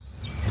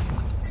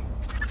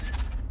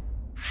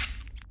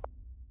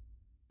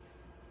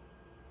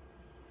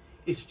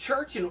Is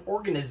church an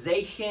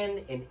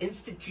organization, an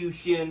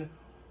institution,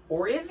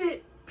 or is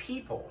it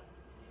people?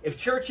 If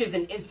church is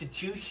an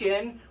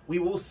institution, we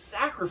will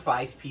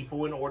sacrifice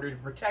people in order to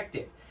protect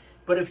it.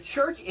 But if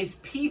church is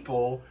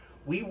people,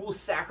 we will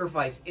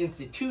sacrifice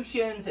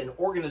institutions and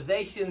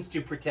organizations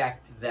to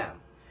protect them.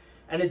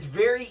 And it's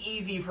very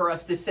easy for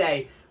us to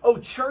say, oh,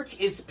 church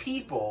is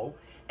people,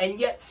 and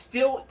yet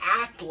still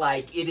act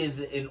like it is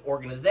an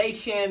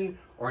organization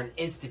or an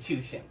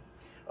institution.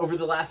 Over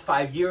the last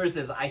 5 years,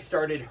 as I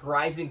started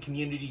Horizon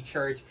Community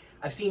Church,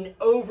 I've seen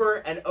over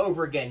and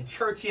over again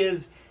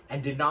churches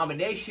and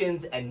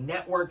denominations and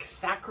networks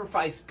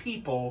sacrifice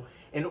people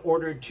in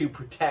order to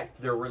protect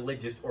their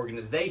religious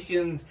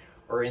organizations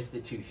or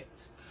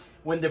institutions.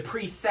 When the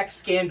pre-sex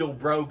scandal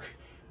broke,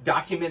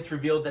 documents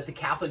revealed that the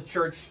Catholic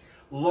Church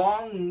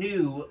long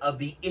knew of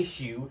the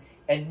issue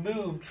and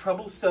moved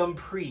troublesome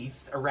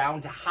priests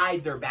around to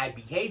hide their bad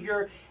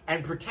behavior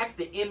and protect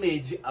the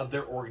image of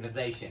their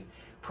organization.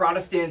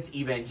 Protestants,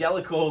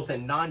 evangelicals,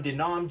 and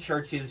non-denom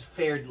churches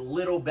fared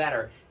little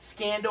better.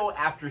 Scandal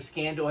after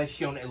scandal has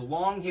shown a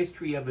long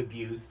history of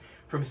abuse,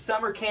 from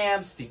summer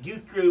camps to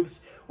youth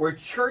groups, where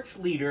church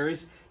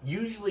leaders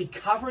usually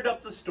covered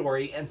up the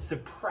story and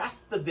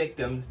suppressed the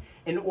victims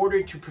in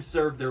order to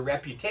preserve their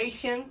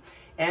reputation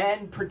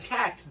and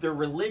protect their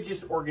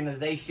religious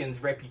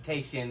organization's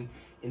reputation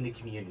in the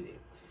community.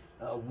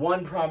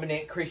 One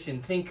prominent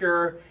Christian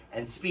thinker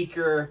and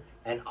speaker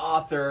and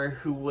author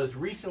who was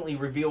recently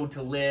revealed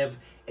to live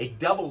a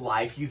double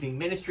life using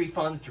ministry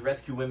funds to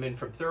rescue women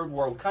from third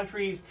world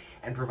countries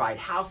and provide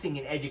housing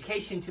and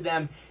education to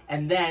them,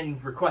 and then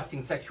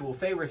requesting sexual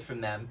favors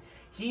from them.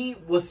 He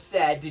was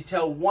said to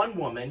tell one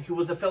woman who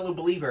was a fellow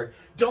believer,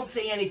 don't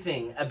say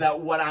anything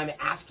about what I'm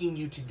asking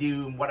you to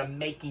do and what I'm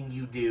making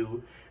you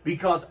do,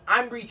 because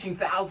I'm reaching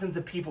thousands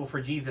of people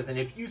for Jesus, and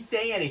if you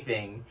say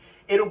anything,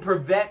 it'll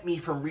prevent me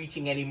from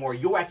reaching any more.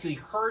 You'll actually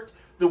hurt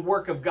the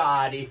work of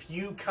God if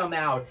you come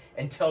out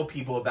and tell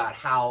people about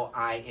how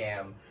I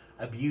am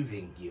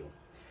abusing you.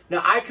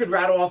 Now, I could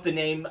rattle off the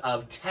name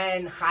of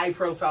 10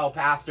 high-profile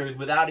pastors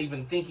without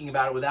even thinking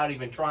about it, without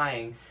even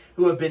trying,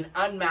 who have been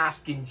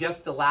unmasked in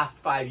just the last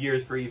 5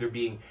 years for either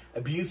being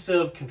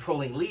abusive,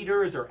 controlling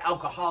leaders, or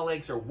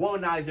alcoholics, or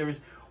womanizers,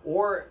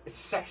 or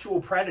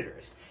sexual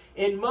predators.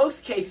 In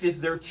most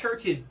cases, their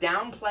churches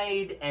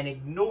downplayed and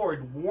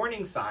ignored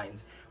warning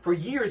signs for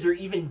years or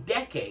even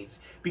decades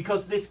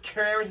because this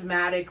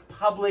charismatic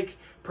public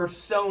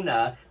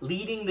persona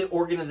leading the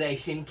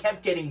organization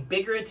kept getting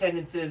bigger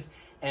attendances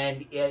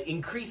and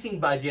increasing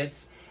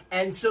budgets,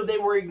 and so they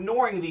were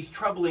ignoring these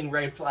troubling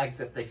red flags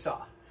that they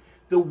saw.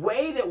 The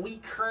way that we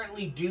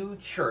currently do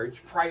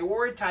church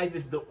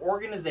prioritizes the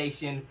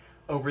organization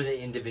over the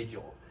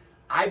individual.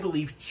 I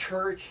believe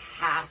church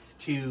has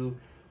to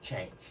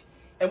change.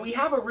 And we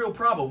have a real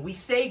problem. We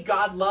say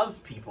God loves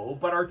people,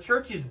 but our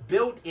church is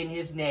built in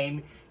his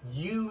name,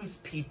 use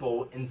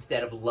people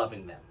instead of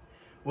loving them.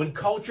 When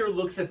culture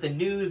looks at the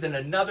news and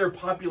another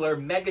popular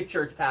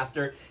megachurch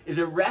pastor is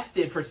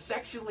arrested for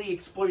sexually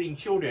exploiting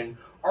children,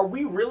 are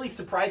we really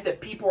surprised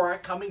that people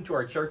aren't coming to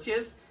our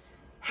churches?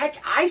 Heck,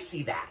 I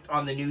see that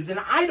on the news, and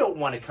I don't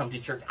want to come to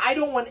church. I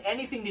don't want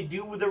anything to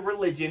do with a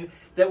religion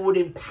that would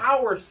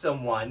empower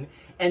someone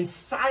and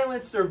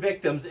silence their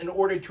victims in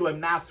order to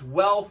amass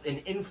wealth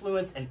and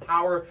influence and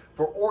power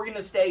for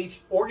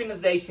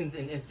organizations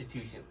and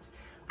institutions.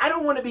 I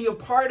don't want to be a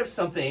part of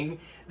something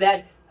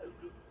that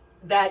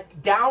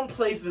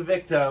downplays the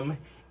victim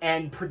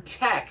and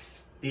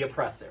protects the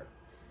oppressor.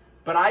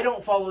 But I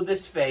don't follow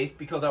this faith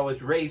because I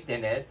was raised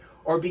in it,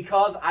 or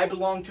because I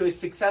belong to a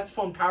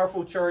successful and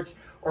powerful church,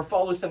 or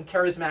follow some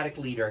charismatic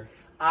leader.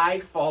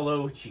 I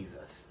follow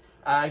Jesus.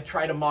 I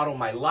try to model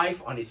my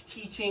life on his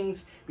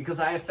teachings because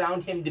I have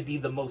found him to be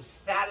the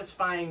most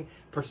satisfying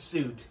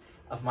pursuit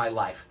of my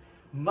life.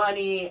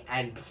 Money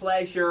and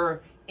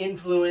pleasure,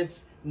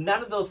 influence,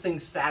 none of those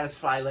things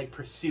satisfy like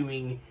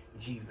pursuing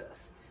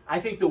Jesus.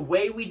 I think the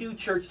way we do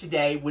church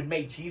today would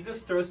make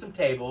Jesus throw some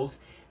tables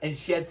and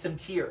shed some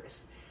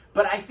tears.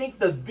 But I think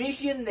the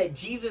vision that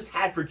Jesus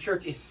had for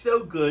church is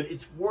so good,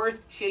 it's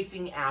worth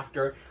chasing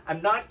after.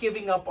 I'm not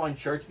giving up on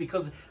church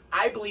because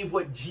I believe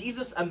what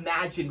Jesus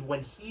imagined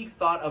when he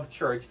thought of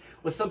church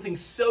was something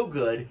so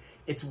good,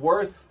 it's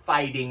worth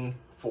fighting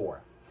for.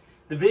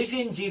 The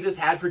vision Jesus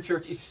had for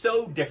church is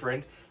so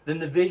different than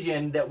the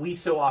vision that we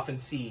so often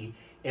see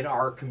in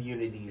our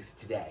communities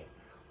today.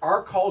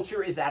 Our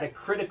culture is at a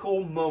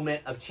critical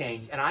moment of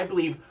change, and I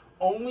believe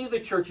only the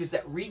churches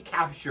that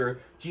recapture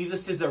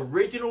Jesus'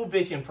 original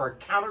vision for a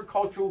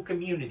countercultural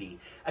community,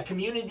 a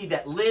community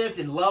that lived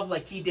and loved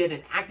like he did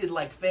and acted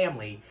like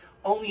family,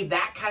 only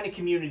that kind of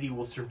community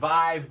will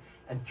survive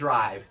and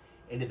thrive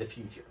into the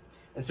future.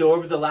 And so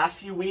over the last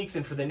few weeks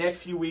and for the next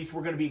few weeks,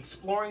 we're going to be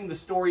exploring the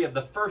story of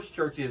the first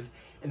churches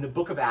in the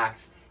book of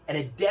Acts and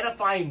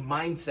identifying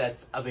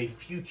mindsets of a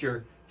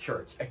future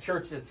church, a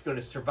church that's going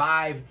to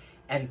survive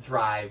and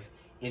thrive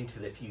into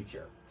the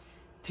future.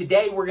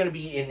 Today we're going to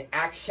be in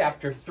Acts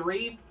chapter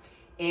 3,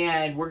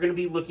 and we're going to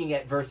be looking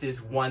at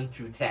verses 1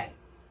 through 10.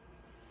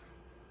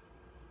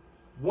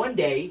 One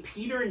day,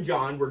 Peter and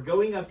John were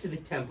going up to the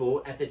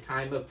temple at the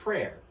time of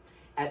prayer,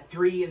 at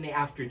 3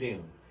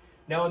 p.m.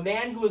 Now a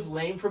man who was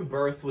lame from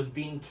birth was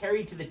being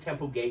carried to the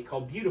temple gate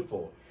called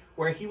Beautiful,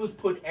 where he was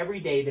put every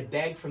day to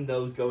beg from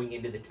those going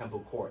into the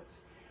temple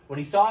courts. When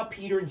he saw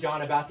Peter and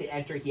John about to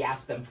enter, he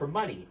asked them for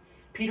money.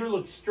 Peter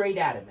looked straight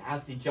at him,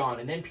 as did John,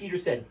 and then Peter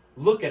said,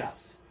 "Look at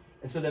us."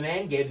 And so the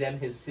man gave them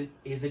his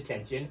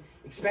attention,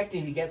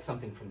 expecting to get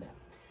something from them.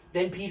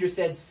 Then Peter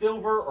said,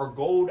 "Silver or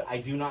gold I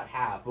do not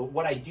have, but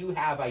what I do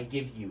have I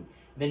give you.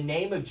 In the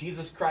name of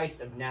Jesus Christ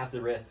of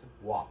Nazareth,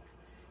 walk."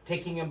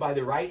 Taking him by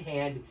the right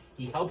hand,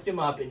 he helped him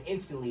up, and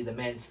instantly the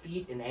man's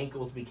feet and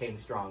ankles became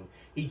strong.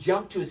 He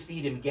jumped to his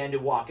feet and began to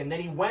walk, and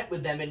then he went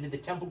with them into the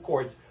temple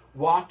courts,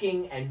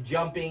 walking and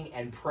jumping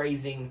and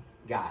praising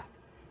God.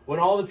 When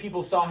all the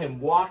people saw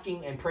him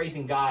walking and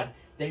praising God,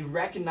 they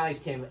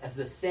recognized him as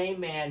the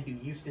same man who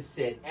used to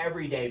sit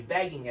every day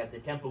begging at the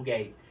temple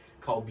gate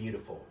called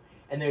Beautiful.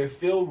 And they were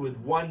filled with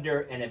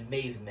wonder and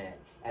amazement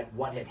at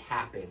what had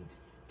happened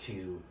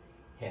to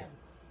him.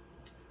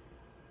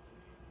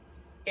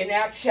 In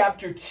Acts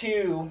chapter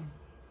 2,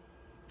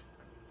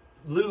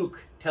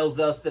 Luke tells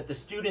us that the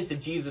students of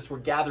Jesus were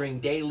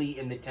gathering daily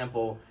in the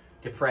temple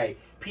to pray.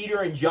 Peter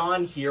and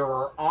John here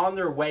are on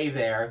their way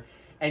there,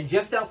 and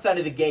just outside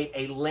of the gate,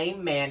 a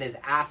lame man is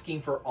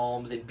asking for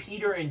alms, and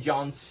Peter and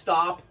John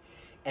stop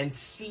and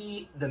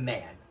see the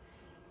man.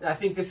 And I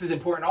think this is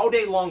important. All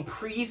day long,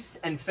 priests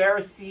and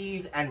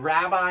Pharisees and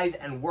rabbis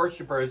and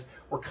worshipers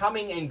were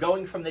coming and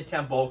going from the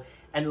temple,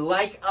 and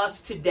like us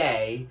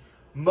today,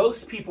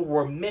 most people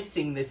were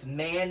missing this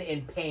man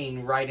in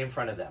pain right in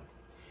front of them.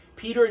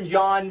 Peter and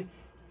John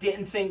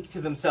didn't think to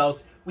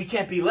themselves, "We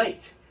can't be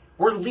late.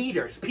 We're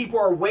leaders. People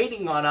are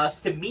waiting on us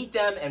to meet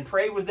them and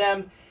pray with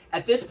them."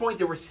 At this point,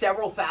 there were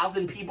several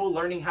thousand people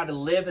learning how to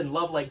live and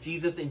love like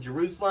Jesus in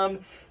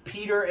Jerusalem.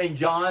 Peter and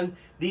John,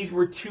 these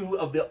were two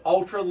of the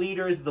ultra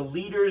leaders, the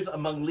leaders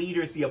among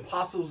leaders, the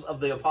apostles of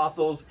the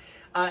apostles.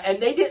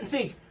 And they didn't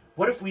think,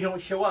 what if we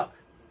don't show up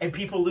and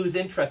people lose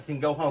interest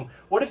and go home?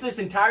 What if this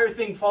entire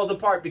thing falls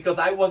apart because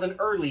I wasn't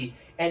early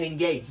and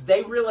engaged?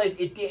 They realized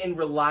it didn't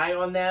rely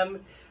on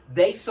them.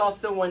 They saw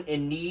someone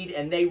in need,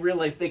 and they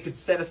realized they could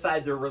set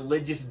aside their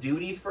religious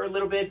duties for a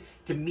little bit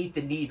to meet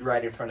the need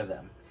right in front of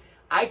them.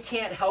 I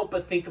can't help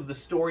but think of the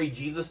story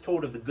Jesus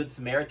told of the Good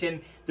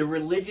Samaritan. The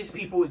religious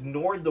people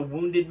ignored the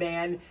wounded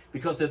man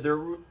because of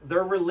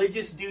their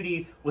religious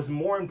duty was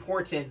more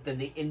important than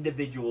the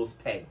individual's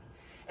pain.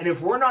 And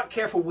if we're not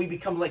careful, we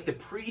become like the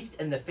priest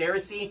and the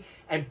Pharisee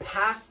and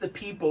pass the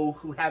people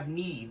who have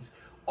needs,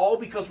 all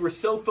because we're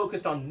so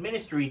focused on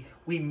ministry,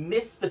 we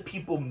miss the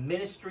people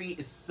ministry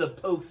is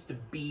supposed to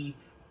be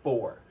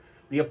for.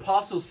 The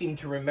apostles seem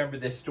to remember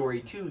this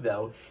story too,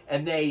 though,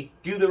 and they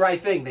do the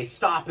right thing. They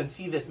stop and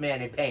see this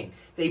man in pain.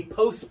 They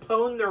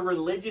postpone their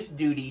religious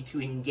duty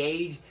to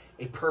engage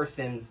a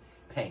person's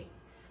pain.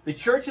 The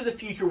church of the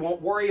future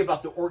won't worry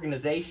about the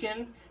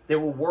organization. They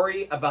will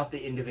worry about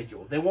the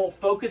individual. They won't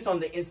focus on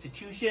the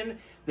institution.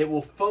 They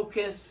will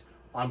focus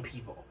on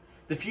people.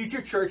 The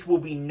future church will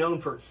be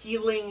known for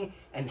healing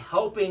and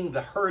helping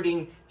the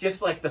hurting,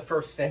 just like the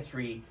first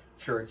century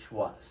church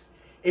was.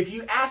 If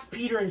you ask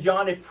Peter and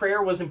John if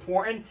prayer was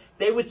important,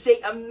 they would say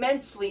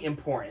immensely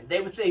important.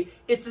 They would say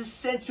it's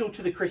essential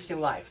to the Christian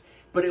life.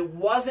 But it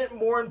wasn't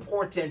more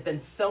important than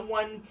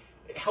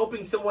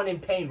helping someone in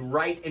pain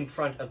right in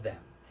front of them.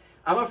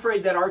 I'm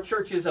afraid that our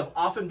churches have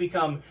often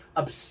become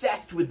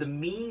obsessed with the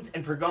means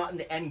and forgotten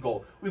the end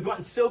goal. We've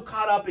gotten so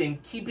caught up in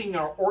keeping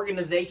our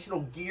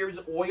organizational gears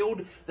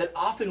oiled that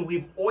often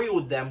we've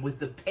oiled them with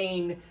the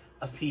pain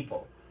of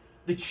people.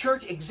 The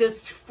church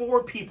exists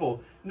for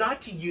people, not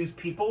to use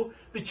people.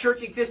 The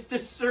church exists to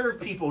serve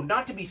people,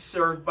 not to be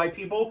served by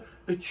people.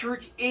 The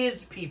church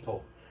is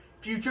people.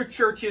 Future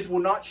churches will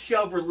not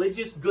shove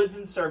religious goods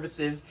and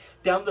services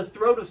down the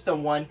throat of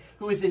someone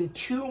who is in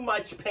too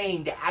much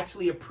pain to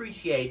actually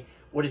appreciate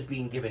what is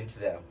being given to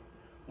them.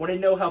 Want to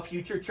know how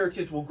future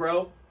churches will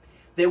grow?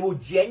 They will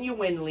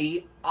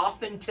genuinely,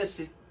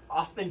 authentically,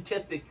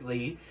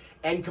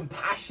 and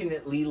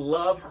compassionately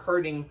love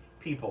hurting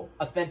people.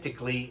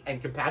 Authentically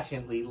and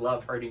compassionately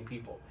love hurting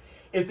people.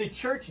 If the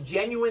church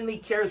genuinely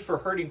cares for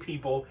hurting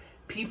people,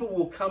 people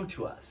will come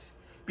to us.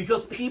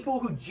 Because people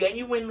who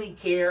genuinely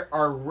care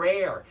are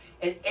rare,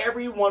 and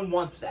everyone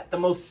wants that. The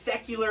most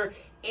secular,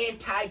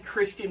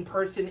 anti-Christian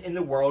person in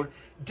the world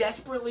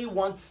desperately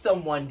wants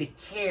someone to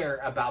care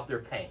about their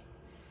pain.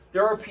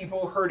 There are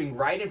people hurting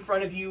right in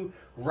front of you,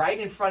 right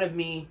in front of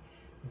me.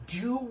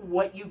 Do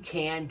what you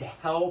can to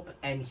help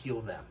and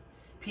heal them.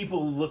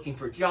 People looking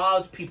for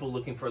jobs, people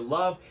looking for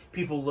love,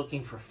 people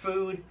looking for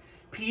food.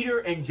 Peter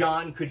and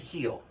John could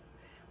heal.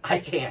 I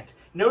can't.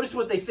 Notice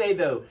what they say,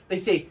 though. They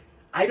say,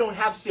 I don't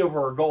have silver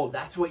or gold.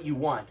 That's what you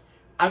want.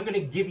 I'm going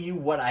to give you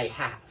what I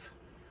have.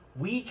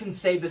 We can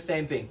say the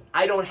same thing.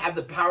 I don't have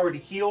the power to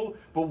heal,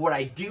 but what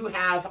I do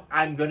have,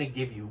 I'm going to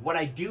give you. What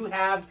I do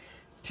have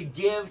to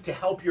give to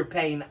help your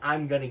pain,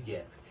 I'm going to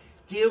give.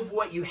 Give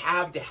what you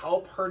have to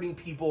help hurting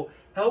people.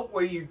 Help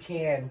where you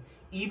can,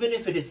 even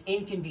if it is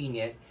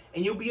inconvenient.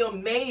 And you'll be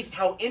amazed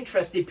how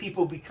interested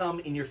people become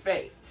in your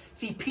faith.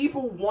 See,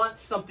 people want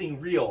something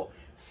real.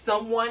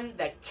 Someone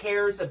that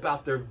cares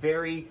about their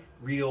very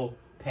real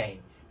pain.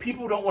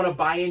 People don't want to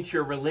buy into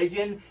your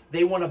religion.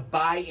 They want to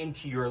buy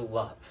into your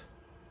love.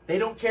 They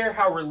don't care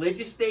how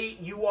religious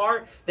you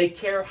are. They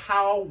care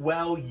how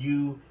well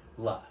you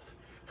love.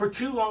 For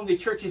too long, the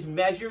church has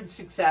measured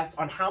success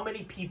on how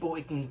many people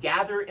it can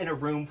gather in a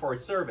room for a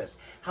service,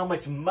 how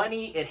much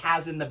money it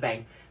has in the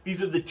bank.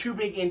 These are the two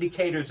big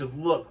indicators of,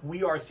 look,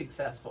 we are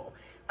successful.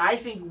 I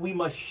think we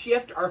must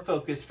shift our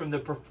focus from the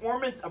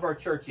performance of our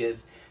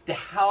churches to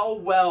how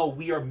well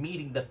we are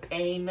meeting the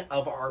pain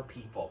of our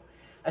people.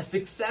 A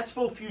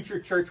successful future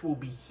church will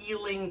be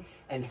healing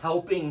and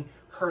helping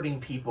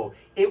hurting people.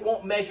 It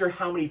won't measure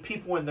how many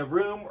people in the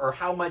room or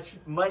how much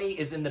money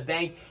is in the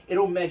bank.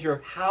 It'll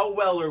measure how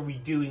well are we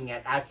doing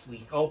at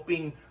actually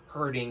helping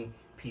hurting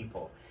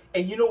people.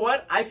 And you know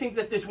what? I think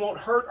that this won't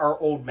hurt our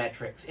old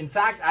metrics. In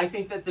fact, I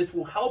think that this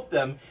will help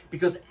them,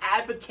 because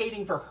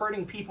advocating for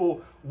hurting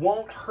people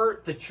won't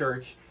hurt the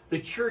church. The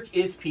church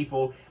is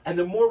people, and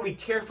the more we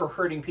care for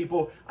hurting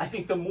people, I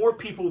think the more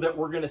people that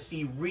we're going to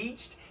see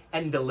reached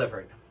and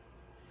delivered.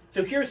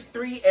 So here's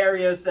 3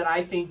 areas that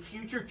I think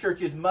future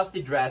churches must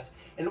address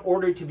in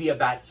order to be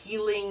about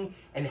healing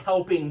and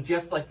helping,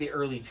 just like the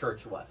early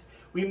church was.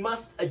 We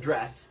must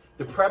address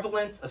the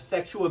prevalence of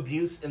sexual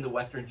abuse in the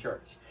Western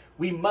church.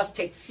 We must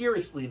take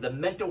seriously the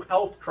mental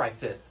health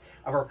crisis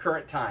of our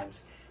current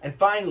times. And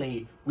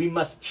finally, we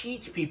must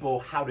teach people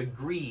how to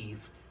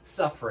grieve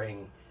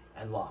suffering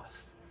and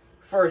loss.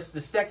 First,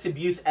 the sex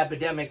abuse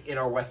epidemic in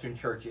our Western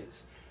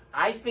churches.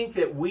 I think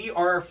that we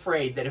are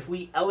afraid that if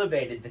we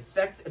elevated the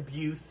sex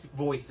abuse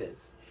voices,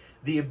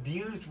 the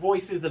abused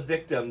voices of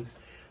victims,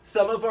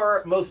 some of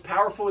our most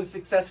powerful and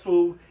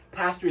successful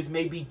pastors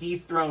may be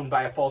dethroned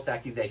by a false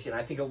accusation.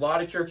 I think a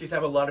lot of churches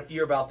have a lot of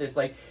fear about this.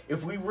 Like,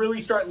 if we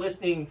really start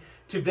listening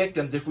to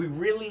victims, if we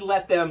really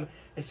let them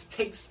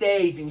take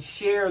stage and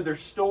share their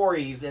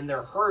stories and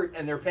their hurt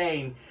and their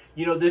pain,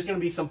 there's going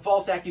to be some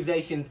false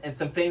accusations, and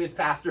some famous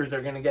pastors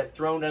are going to get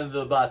thrown under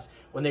the bus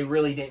when they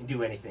really didn't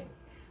do anything.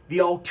 The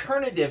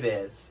alternative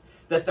is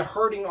that the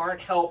hurting aren't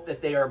helped,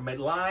 that they are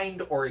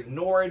maligned or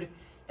ignored,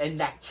 and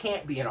that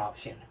can't be an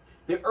option.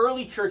 The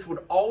early church would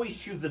always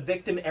choose the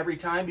victim every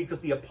time, because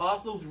the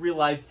apostles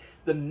realized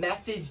the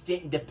message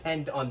didn't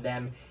depend on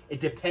them. It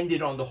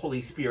depended on the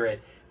Holy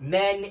Spirit.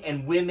 Men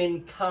and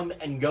women come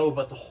and go,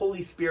 but the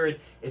Holy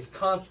Spirit is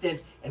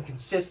constant and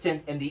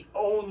consistent and the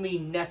only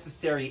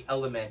necessary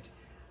element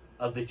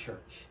of the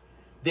church.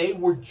 They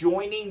were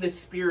joining the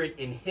Spirit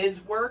in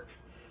His work.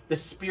 The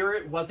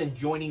Spirit wasn't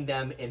joining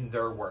them in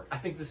their work. I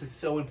think this is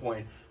so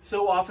important.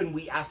 So often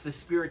we ask the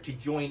Spirit to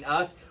join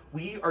us.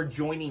 We are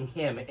joining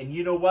Him. And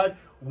you know what?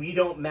 We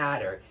don't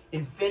matter.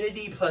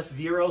 Infinity plus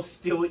 0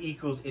 still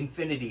equals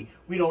infinity.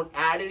 We don't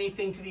add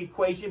anything to the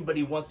equation, but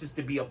He wants us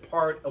to be a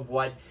part of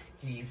what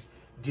He's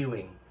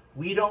doing.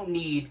 We don't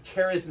need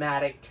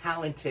charismatic,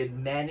 talented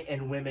men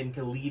and women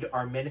to lead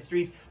our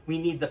ministries. We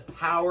need the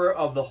power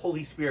of the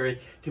Holy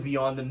Spirit to be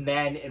on the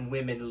men and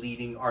women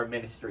leading our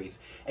ministries.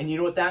 And you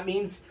know what that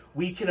means?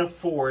 We can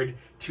afford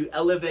to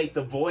elevate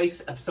the voice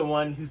of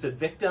someone who's a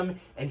victim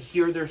and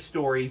hear their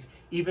stories,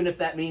 even if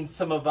that means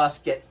some of us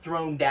get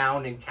thrown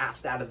down and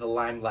cast out of the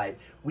limelight.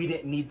 We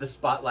didn't need the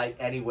spotlight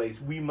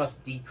anyways. We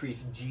must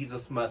decrease.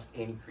 Jesus must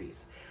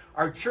increase.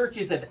 Our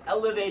churches have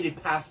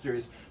elevated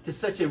pastors to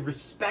such a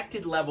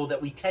respected level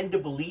that we tend to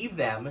believe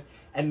them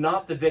and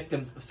not the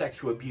victims of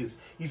sexual abuse.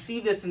 You see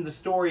this in the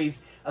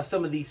stories of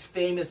some of these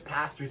famous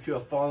pastors who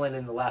have fallen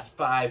in the last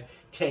 5-10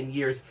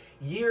 years.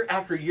 Year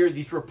after year,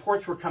 these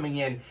reports were coming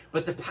in,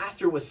 but the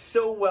pastor was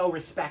so well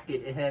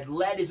respected and had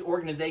led his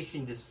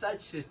organization to such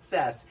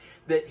success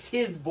that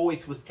his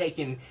voice was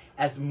taken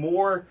as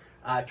more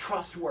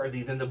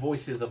trustworthy than the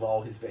voices of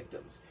all his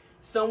victims.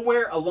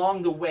 Somewhere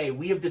along the way,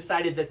 we have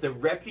decided that the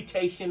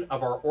reputation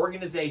of our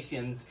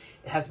organizations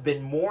has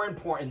been more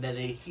important than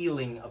the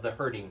healing of the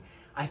hurting.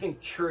 I think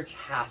church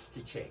has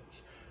to change.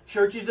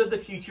 Churches of the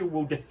future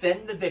will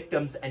defend the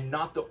victims and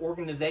not the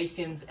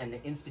organizations and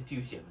the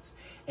institutions.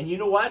 And you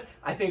know what?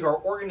 I think our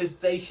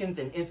organizations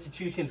and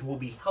institutions will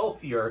be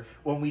healthier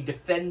when we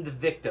defend the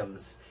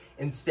victims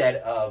instead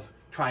of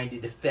trying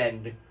to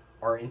defend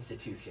our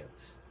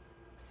institutions.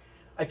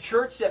 A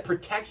church that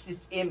protects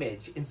its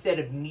image instead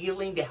of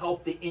kneeling to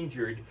help the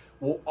injured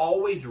will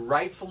always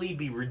rightfully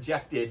be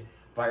rejected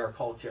by our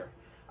culture.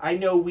 I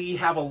know we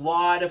have a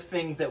lot of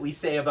things that we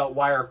say about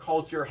why our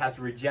culture has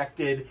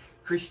rejected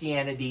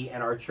Christianity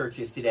and our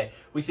churches today.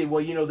 We say,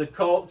 well, the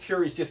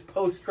culture is just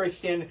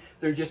post-Christian.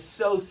 They're just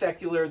so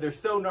secular. They're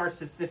so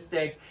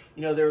narcissistic.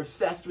 They're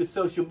obsessed with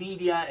social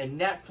media and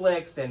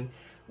Netflix. And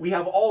we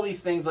have all these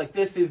things like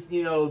this is,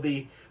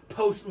 the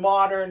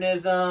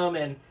postmodernism.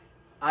 And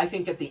I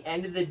think at the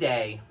end of the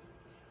day,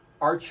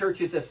 our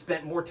churches have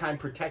spent more time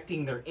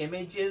protecting their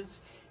images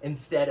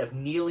instead of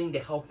kneeling to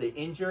help the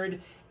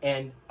injured.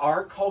 And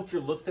our culture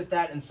looks at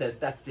that and says,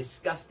 that's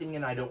disgusting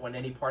and I don't want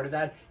any part of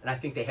that. And I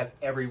think they have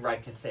every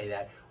right to say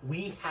that.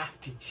 We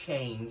have to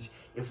change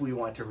if we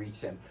want to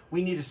reach them.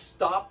 We need to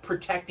stop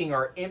protecting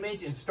our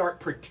image and start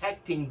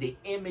protecting the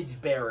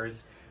image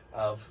bearers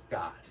of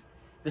God.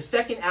 The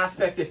second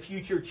aspect of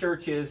future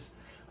churches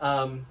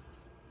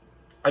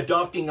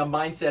adopting a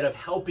mindset of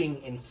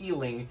helping and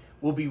healing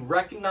will be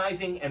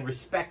recognizing and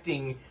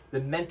respecting the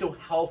mental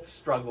health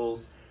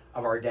struggles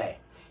of our day.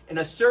 In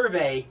a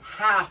survey,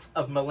 half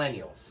of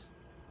millennials,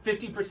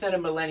 50%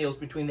 of millennials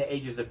between the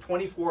ages of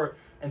 24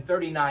 and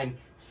 39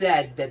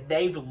 said that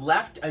they've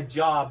left a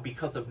job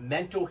because of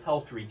mental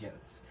health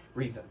reasons,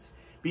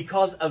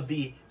 because of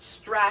the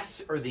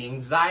stress or the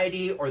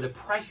anxiety or the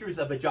pressures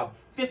of a job.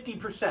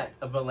 50%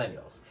 of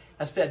millennials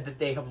have said that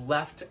they have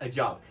left a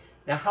job.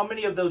 Now, how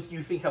many of those do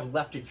you think have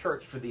left a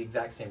church for the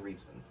exact same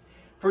reasons?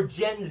 For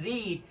Gen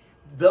Z,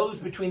 those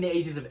between the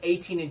ages of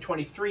 18 and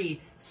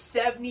 23,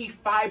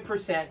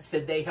 75%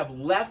 said they have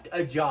left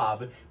a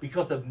job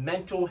because of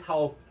mental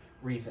health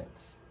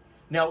reasons.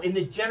 Now, in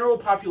the general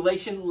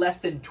population, less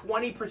than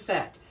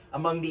 20%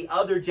 among the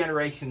other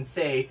generations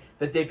say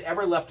that they've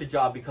ever left a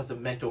job because of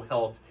mental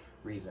health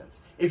reasons.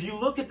 If you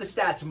look at the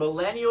stats,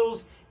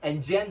 millennials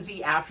and Gen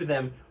Z after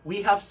them,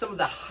 we have some of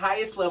the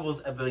highest levels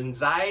of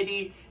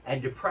anxiety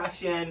and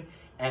depression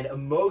and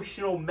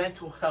emotional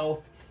mental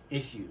health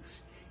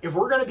issues. If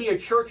we're going to be a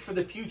church for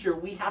the future,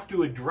 we have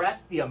to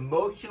address the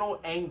emotional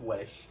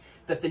anguish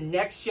that the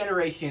next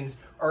generations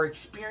are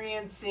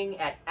experiencing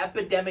at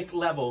epidemic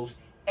levels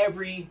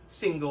every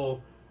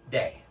single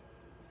day.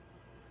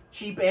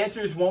 Cheap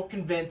answers won't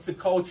convince the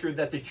culture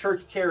that the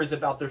church cares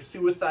about their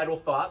suicidal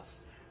thoughts,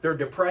 their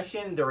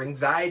depression, their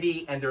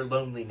anxiety, and their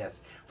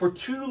loneliness. For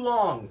too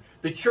long,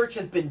 the church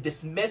has been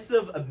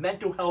dismissive of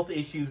mental health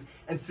issues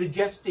and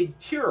suggested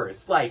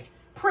cures like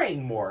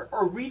praying more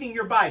or reading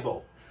your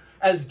Bible.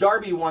 As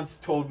Darby once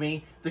told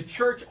me, the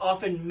church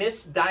often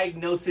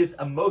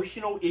misdiagnoses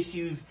emotional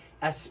issues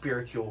as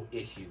spiritual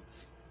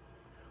issues.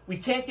 We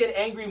can't get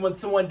angry when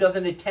someone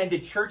doesn't attend a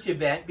church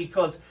event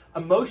because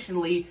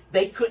emotionally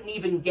they couldn't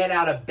even get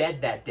out of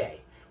bed that day.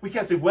 We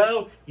can't say,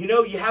 well,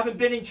 you haven't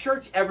been in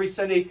church every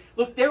Sunday.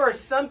 Look, there are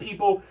some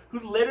people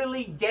who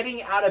literally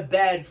getting out of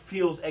bed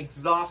feels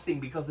exhausting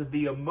because of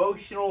the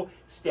emotional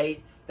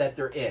state that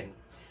they're in.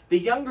 The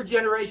younger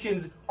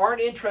generations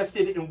aren't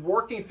interested in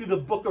working through the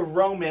book of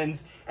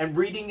Romans and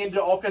reading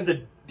into all kinds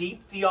of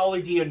deep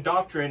theology and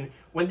doctrine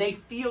when they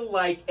feel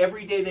like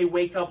every day they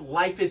wake up,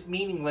 life is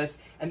meaningless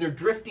and they're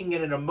drifting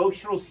in an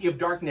emotional sea of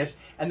darkness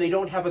and they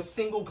don't have a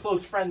single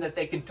close friend that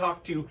they can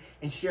talk to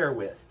and share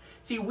with.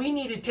 See, we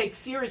need to take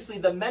seriously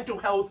the mental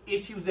health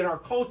issues in our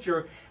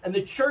culture, and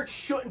the church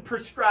shouldn't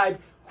prescribe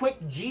quick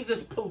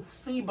Jesus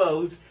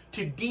placebos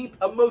to deep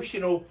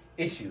emotional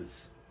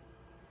issues.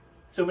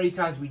 So many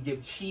times we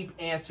give cheap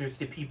answers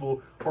to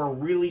people who are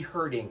really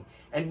hurting,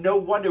 and no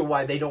wonder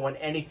why they don't want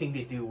anything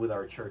to do with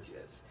our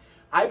churches.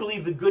 I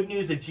believe the good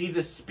news of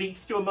Jesus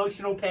speaks to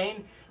emotional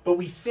pain, but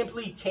we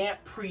simply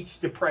can't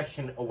preach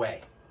depression away.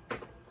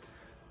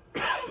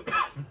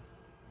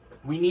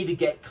 We need to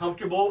get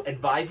comfortable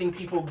advising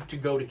people to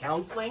go to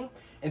counseling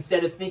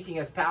instead of thinking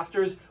as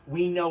pastors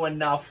we know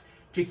enough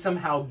to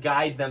somehow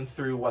guide them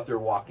through what they're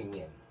walking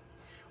in.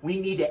 We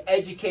need to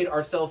educate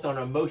ourselves on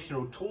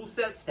emotional tool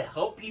sets to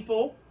help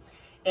people.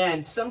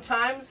 And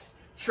sometimes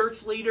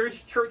church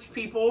leaders, church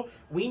people,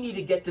 we need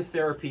to get to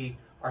therapy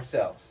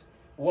ourselves.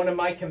 One of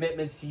my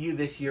commitments to you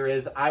this year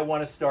is I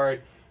want to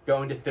start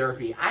going to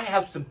therapy. I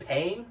have some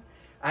pain.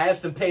 I have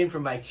some pain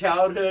from my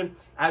childhood.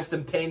 I have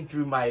some pain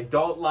through my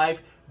adult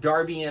life.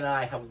 Darby and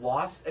I have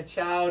lost a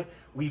child.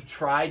 We've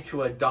tried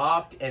to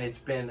adopt, and it's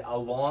been a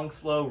long,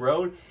 slow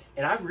road.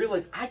 And I've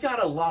realized I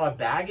got a lot of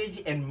baggage,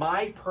 and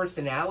my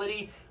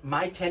personality,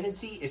 my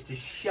tendency is to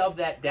shove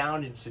that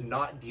down and to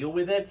not deal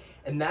with it.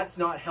 And that's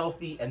not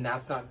healthy, and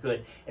that's not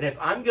good. And if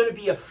I'm going to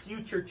be a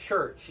future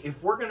church,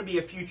 if we're going to be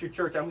a future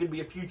church, I'm going to be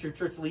a future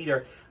church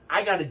leader,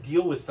 I got to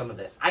deal with some of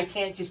this. I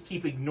can't just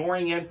keep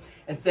ignoring it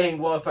and saying,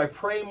 well, if I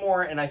pray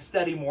more and I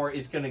study more,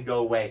 it's going to go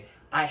away.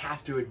 I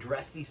have to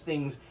address these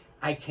things.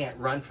 I can't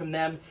run from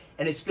them.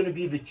 And it's going to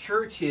be the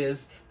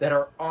churches that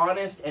are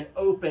honest and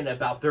open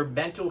about their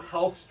mental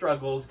health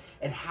struggles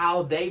and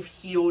how they've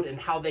healed and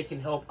how they can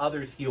help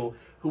others heal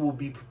who will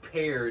be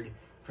prepared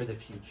for the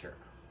future.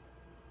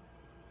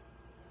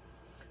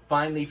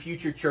 Finally,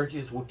 future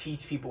churches will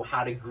teach people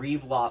how to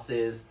grieve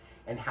losses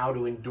and how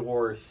to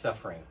endure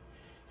suffering.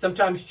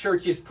 Sometimes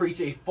churches preach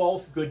a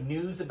false good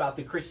news about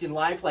the Christian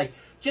life, like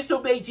just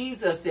obey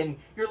Jesus and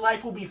your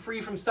life will be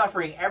free from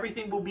suffering.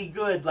 Everything will be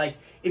good. Like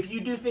if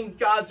you do things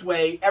God's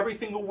way,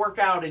 everything will work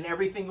out and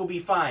everything will be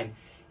fine.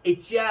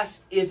 It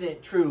just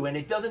isn't true. And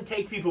it doesn't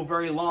take people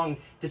very long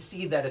to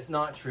see that it's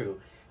not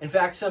true. In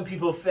fact, some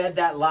people fed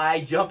that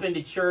lie, jump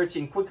into church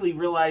and quickly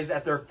realize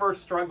at their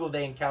first struggle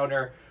they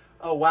encounter,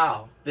 oh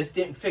wow, this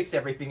didn't fix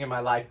everything in my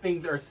life.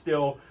 Things are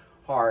still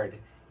hard,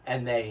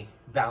 and they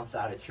bounce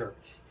out of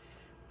church.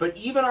 But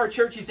even our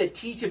churches that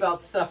teach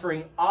about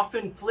suffering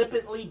often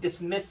flippantly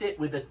dismiss it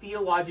with a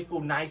theological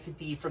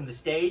nicety from the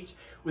stage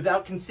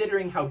without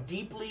considering how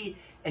deeply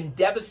and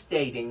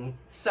devastating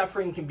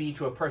suffering can be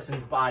to a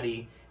person's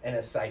body and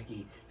a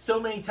psyche. So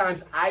many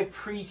times I've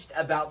preached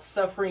about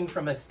suffering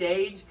from a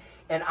stage,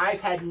 and I've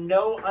had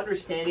no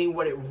understanding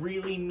what it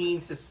really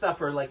means to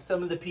suffer, like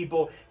some of the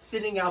people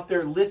sitting out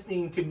there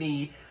listening to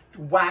me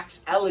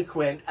wax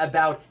eloquent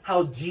about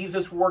how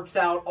Jesus works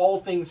out all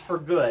things for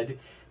good.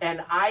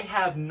 And I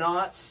have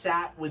not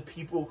sat with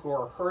people who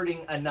are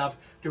hurting enough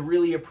to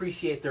really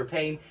appreciate their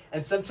pain.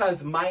 And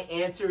sometimes my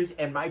answers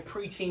and my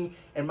preaching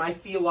and my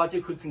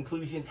theological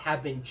conclusions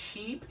have been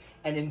cheap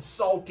and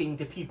insulting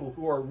to people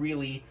who are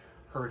really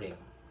hurting.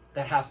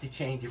 That has to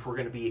change if we're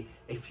going to be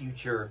a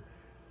future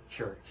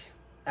church.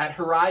 At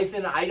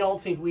Horizon, I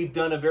don't think we've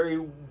done a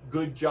very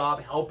good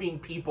job helping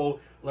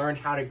people learn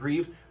how to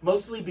grieve,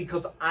 mostly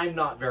because I'm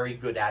not very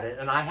good at it,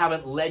 and I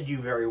haven't led you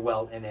very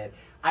well in it.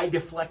 I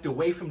deflect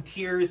away from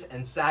tears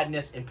and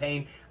sadness and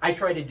pain. I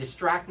try to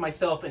distract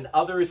myself and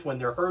others when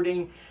they're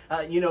hurting.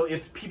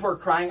 If people are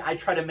crying, I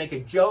try to make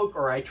a joke,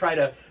 or I try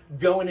to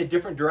go in a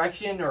different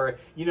direction, or,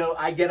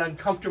 I get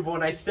uncomfortable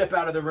and I step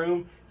out of the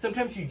room.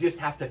 Sometimes you just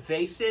have to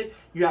face it.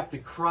 You have to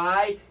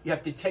cry. You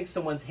have to take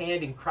someone's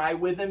hand and cry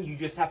with them. You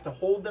just have to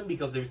hold them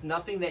because there's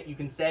nothing that you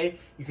can say.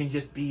 You can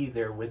just be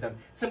there with them.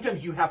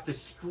 Sometimes you have to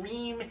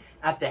scream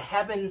at the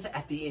heavens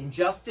at the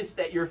injustice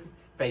that you're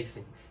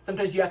facing.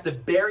 Sometimes you have to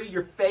bury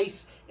your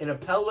face in a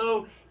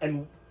pillow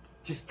and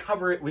just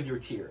cover it with your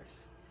tears.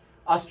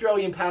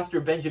 Australian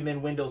pastor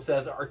Benjamin Wendell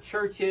says, our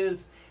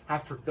churches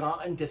have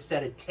forgotten to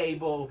set a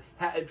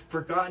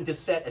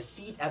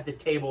seat at the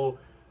table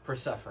for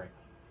suffering.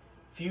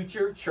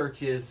 Future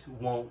churches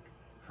won't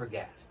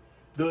forget.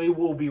 They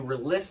will be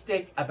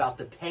realistic about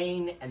the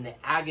pain and the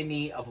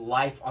agony of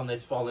life on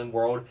this fallen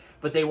world,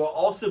 but they will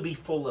also be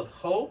full of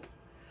hope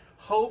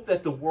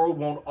that the world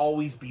won't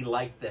always be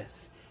like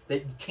this,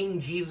 that King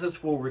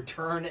Jesus will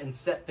return and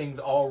set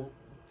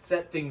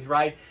things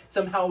right.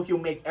 Somehow he'll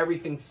make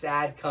everything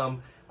sad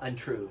come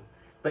untrue.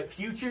 But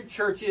future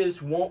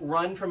churches won't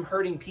run from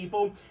hurting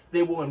people.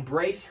 They will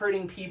embrace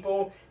hurting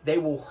people. They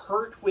will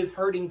hurt with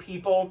hurting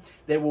people.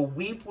 They will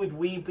weep with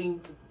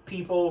weeping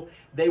people.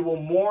 They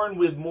will mourn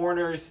with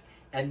mourners,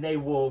 and they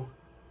will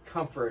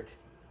comfort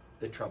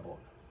the troubled.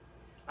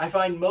 I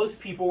find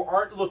most people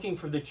aren't looking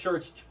for the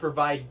church to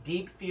provide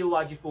deep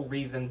theological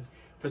reasons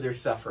for their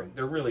suffering.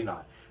 They're really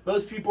not.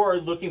 Most people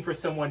are looking for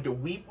someone to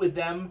weep with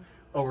them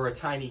over a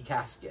tiny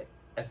casket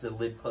as the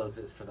lid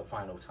closes for the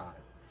final time.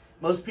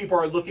 Most people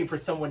are looking for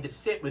someone to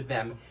sit with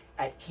them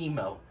at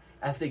chemo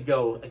as they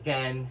go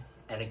again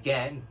and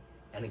again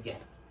and again.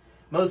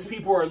 Most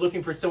people are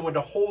looking for someone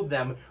to hold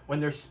them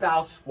when their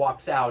spouse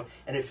walks out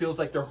and it feels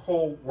like their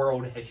whole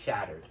world has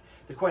shattered.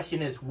 The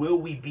question is, will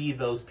we be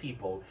those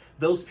people?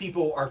 Those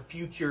people are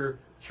future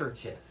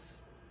churches.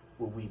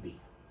 Will we be?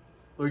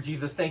 Lord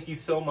Jesus, thank you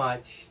so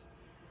much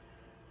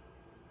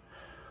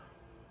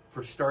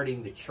for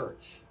starting the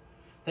church.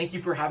 Thank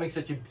you for having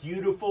such a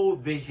beautiful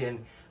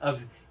vision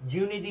of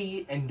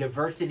unity and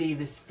diversity,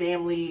 this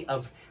family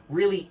of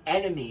really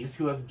enemies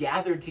who have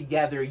gathered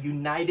together,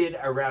 united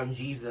around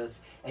Jesus,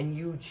 and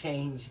you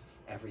change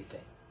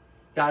everything.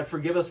 God,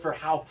 forgive us for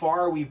how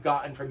far we've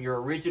gotten from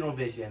your original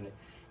vision,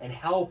 and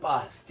help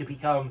us to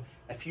become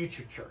a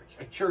future church,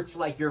 a church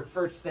like your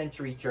first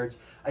century church,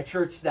 a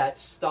church that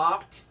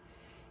stopped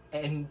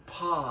and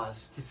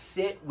paused to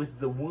sit with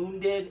the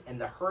wounded and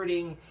the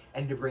hurting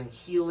and to bring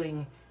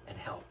healing and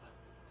help.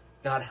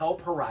 God,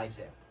 help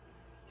Horizon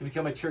to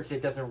become a church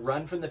that doesn't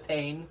run from the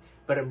pain,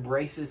 but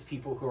embraces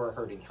people who are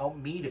hurting. Help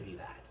me to be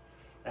that.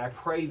 And I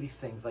pray these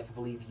things like I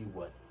believe you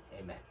would.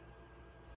 Amen.